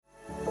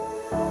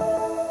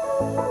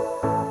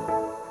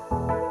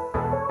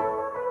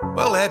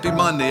happy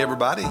Monday,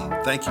 everybody.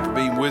 Thank you for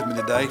being with me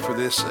today for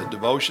this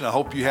devotion. I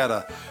hope you had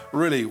a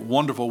really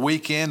wonderful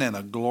weekend and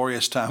a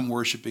glorious time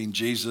worshiping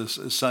Jesus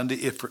Sunday.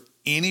 If for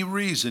any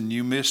reason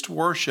you missed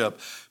worship,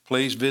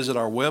 please visit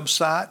our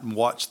website and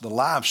watch the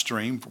live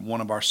stream from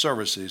one of our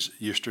services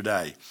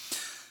yesterday.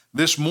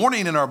 This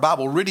morning in our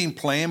Bible reading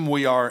plan,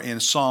 we are in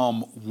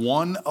Psalm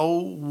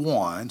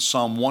 101,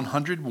 Psalm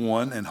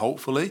 101, and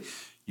hopefully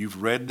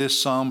you've read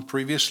this psalm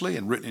previously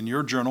and written in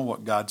your journal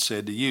what God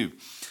said to you.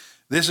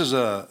 This is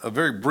a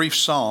very brief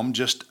psalm,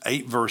 just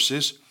 8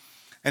 verses,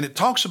 and it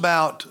talks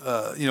about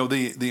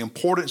the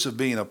importance of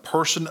being a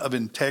person of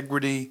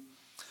integrity.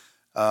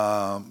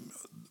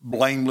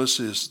 Blameless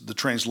is the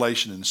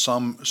translation in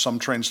some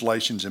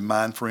translations. In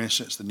mine, for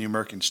instance, the New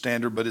American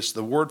Standard, but it's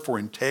the word for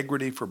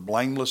integrity, for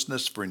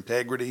blamelessness, for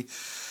integrity,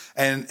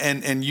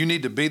 and you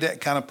need to be that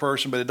kind of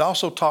person. But it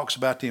also talks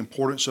about the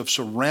importance of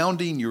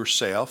surrounding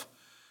yourself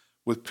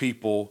with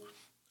people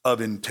of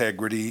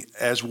integrity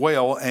as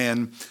well,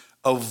 and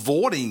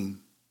avoiding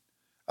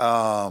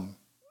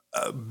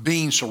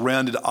being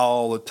surrounded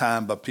all the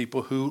time by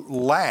people who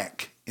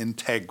lack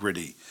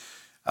integrity.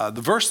 The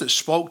verse that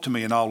spoke to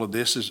me in all of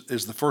this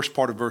is the first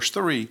part of verse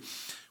 3,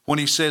 when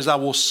he says, I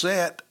will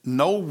set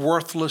no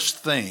worthless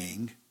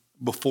thing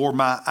before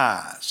my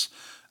eyes.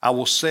 I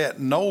will set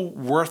no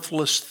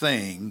worthless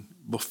thing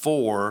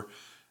before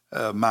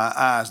my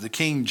eyes. The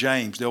King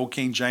James, the old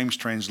King James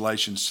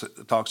translation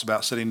talks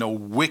about setting no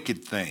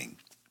wicked thing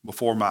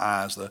before my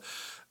eyes.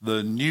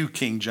 The New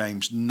King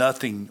James,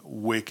 nothing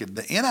wicked.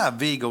 The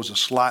NIV goes a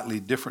slightly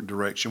different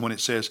direction when it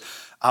says,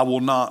 I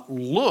will not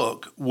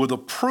look with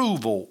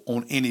approval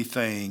on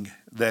anything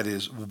that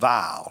is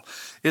vile.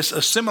 It's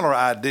a similar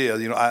idea.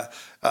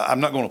 I'm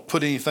not going to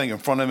put anything in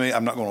front of me.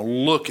 I'm not going to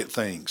look at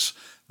things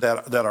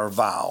that are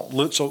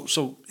vile.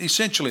 So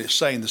essentially it's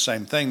saying the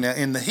same thing. Now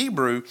in the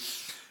Hebrew,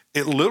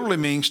 it literally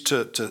means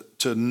to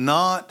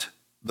not,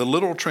 the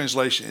literal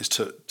translation is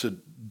to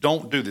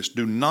don't do this.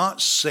 Do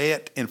not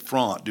set in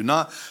front. Do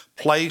not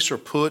place or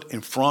put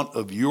in front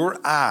of your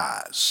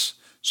eyes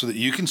so that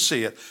you can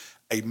see it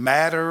a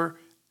matter,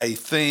 a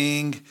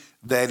thing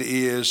that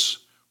is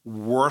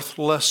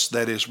worthless,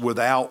 that is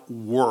without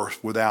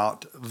worth,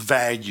 without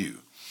value.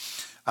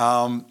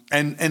 And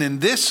in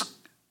this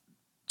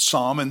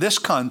psalm, in this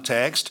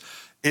context,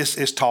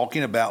 is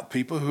talking about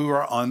people who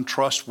are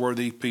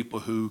untrustworthy, people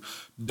who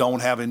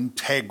don't have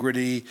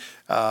integrity,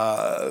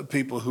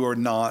 people who are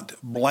not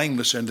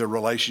blameless in their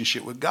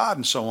relationship with God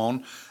and so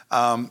on,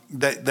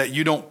 that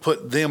you don't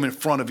put them in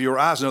front of your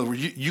eyes. In other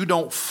words, you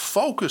don't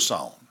focus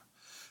on.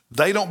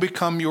 They don't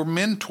become your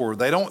mentor.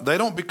 They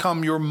don't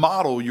become your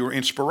model, your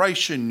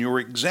inspiration, your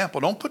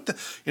example. Don't put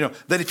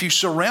that if you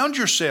surround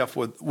yourself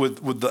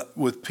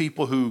with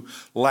people who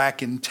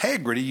lack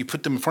integrity, you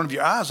put them in front of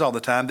your eyes all the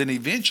time, then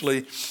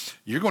eventually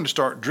you're going to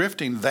start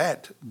drifting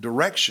that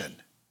direction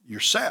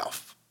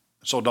yourself.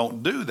 So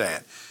don't do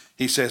that.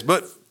 He says,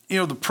 but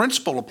the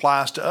principle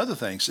applies to other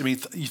things. I mean,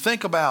 you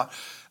think about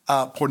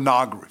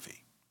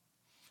pornography.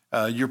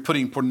 You're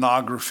putting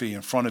pornography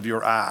in front of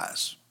your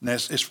eyes. And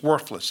it's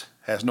worthless,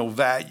 has no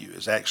value.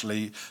 It's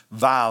actually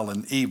vile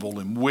and evil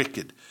and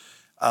wicked.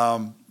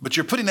 But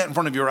you're putting that in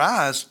front of your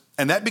eyes,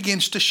 and that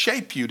begins to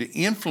shape you, to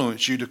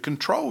influence you, to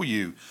control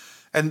you.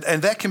 And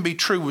that can be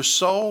true with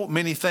so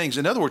many things.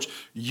 In other words,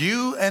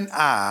 you and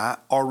I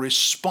are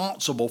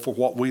responsible for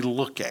what we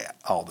look at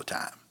all the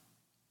time.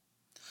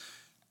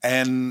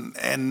 And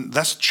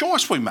that's a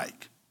choice we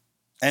make.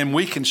 And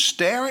we can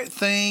stare at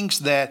things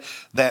that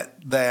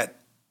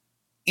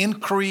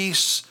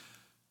increase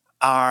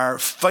our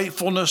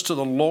faithfulness to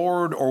the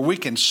Lord, or we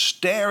can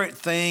stare at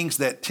things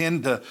that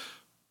tend to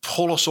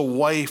pull us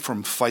away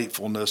from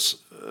faithfulness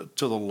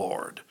to the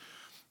Lord.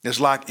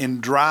 It's like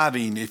in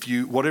driving,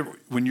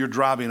 when you're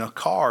driving a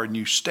car and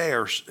you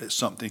stare at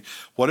something,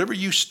 whatever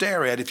you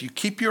stare at, if you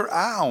keep your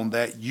eye on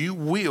that, you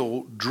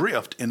will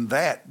drift in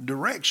that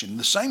direction.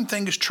 The same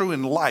thing is true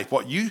in life.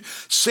 What you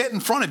set in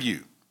front of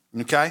you,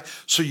 okay?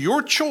 So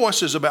your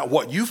choice is about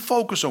what you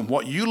focus on,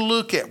 what you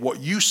look at,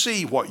 what you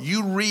see, what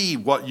you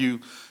read,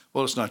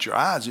 well, it's not your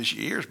eyes, it's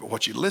your ears, but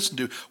what you listen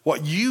to,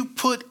 what you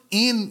put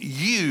in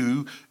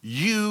you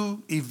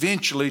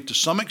eventually, to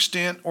some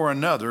extent or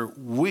another,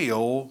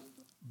 will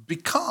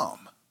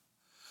become.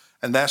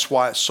 And that's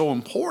why it's so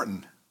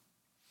important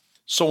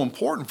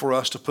for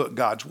us to put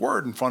God's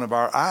Word in front of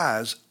our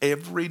eyes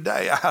every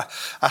day.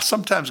 I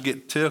sometimes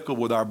get tickled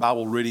with our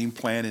Bible reading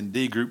plan in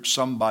D group.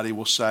 Somebody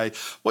will say,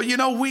 well,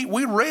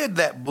 we read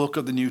that book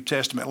of the New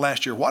Testament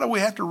last year. Why do we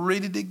have to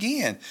read it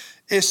again?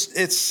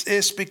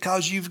 It's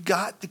because you've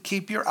got to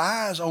keep your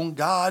eyes on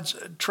God's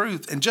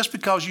truth. And just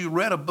because you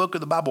read a book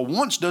of the Bible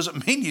once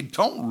doesn't mean you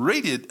don't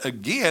read it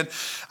again.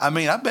 I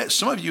mean, I bet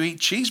some of you eat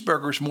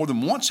cheeseburgers more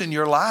than once in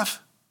your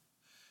life.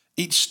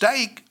 Eat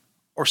steak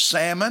or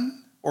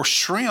salmon or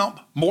shrimp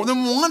more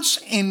than once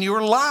in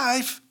your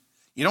life.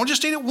 You don't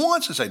just eat it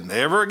once and say,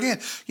 never again.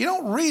 You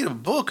don't read a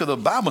book of the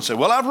Bible and say,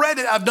 well, I've read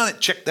it, I've done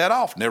it, check that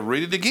off, never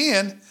read it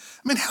again.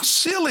 I mean, how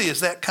silly is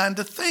that kind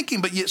of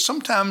thinking? But yet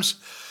sometimes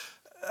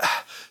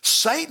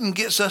Satan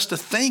gets us to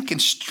think in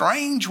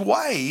strange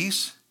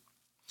ways.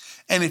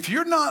 And if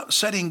you're not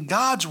setting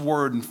God's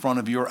word in front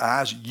of your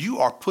eyes, you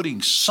are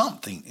putting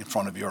something in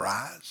front of your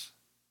eyes.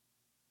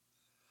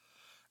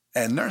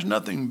 And there's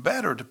nothing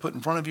better to put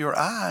in front of your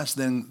eyes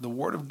than the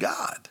word of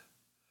God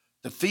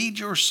to feed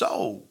your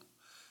soul.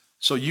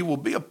 So you will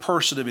be a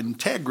person of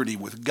integrity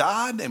with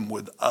God and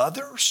with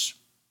others.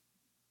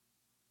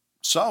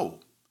 So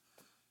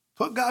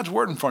put God's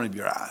word in front of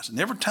your eyes. And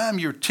every time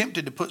you're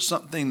tempted to put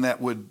something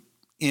that would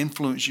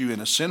influence you in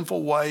a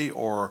sinful way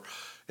or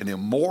an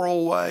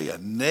immoral way, a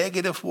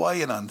negative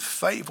way, an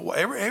unfaithful way,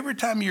 every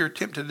time you're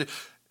tempted to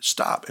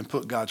stop and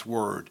put God's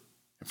word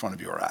in front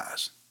of your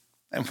eyes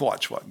and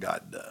watch what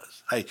God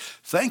does. Hey,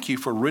 thank you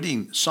for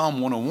reading Psalm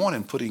 101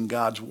 and putting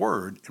God's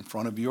word in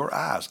front of your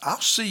eyes.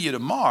 I'll see you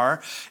tomorrow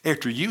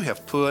after you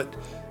have put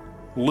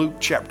Luke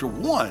chapter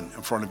 1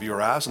 in front of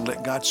your eyes and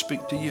let God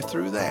speak to you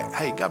through that.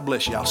 Hey, God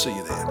bless you. I'll see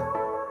you then.